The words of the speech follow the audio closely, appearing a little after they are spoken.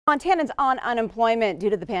Montanans on unemployment due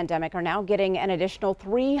to the pandemic are now getting an additional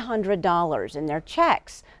 $300 in their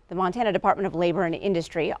checks. The Montana Department of Labor and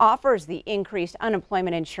Industry offers the increased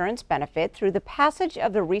unemployment insurance benefit through the passage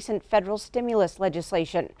of the recent federal stimulus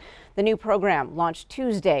legislation. The new program launched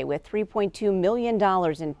Tuesday with $3.2 million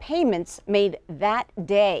in payments made that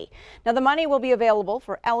day. Now, the money will be available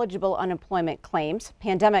for eligible unemployment claims,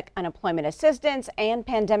 pandemic unemployment assistance, and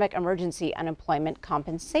pandemic emergency unemployment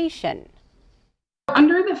compensation.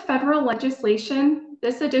 Under the federal legislation,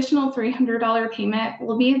 this additional $300 payment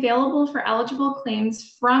will be available for eligible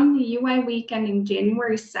claims from the UI week ending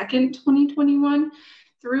January 2nd, 2021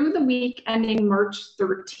 through the week ending March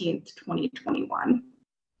 13th, 2021.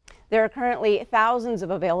 There are currently thousands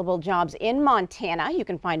of available jobs in Montana. You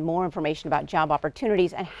can find more information about job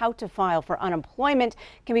opportunities and how to file for unemployment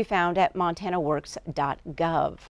can be found at montanaworks.gov.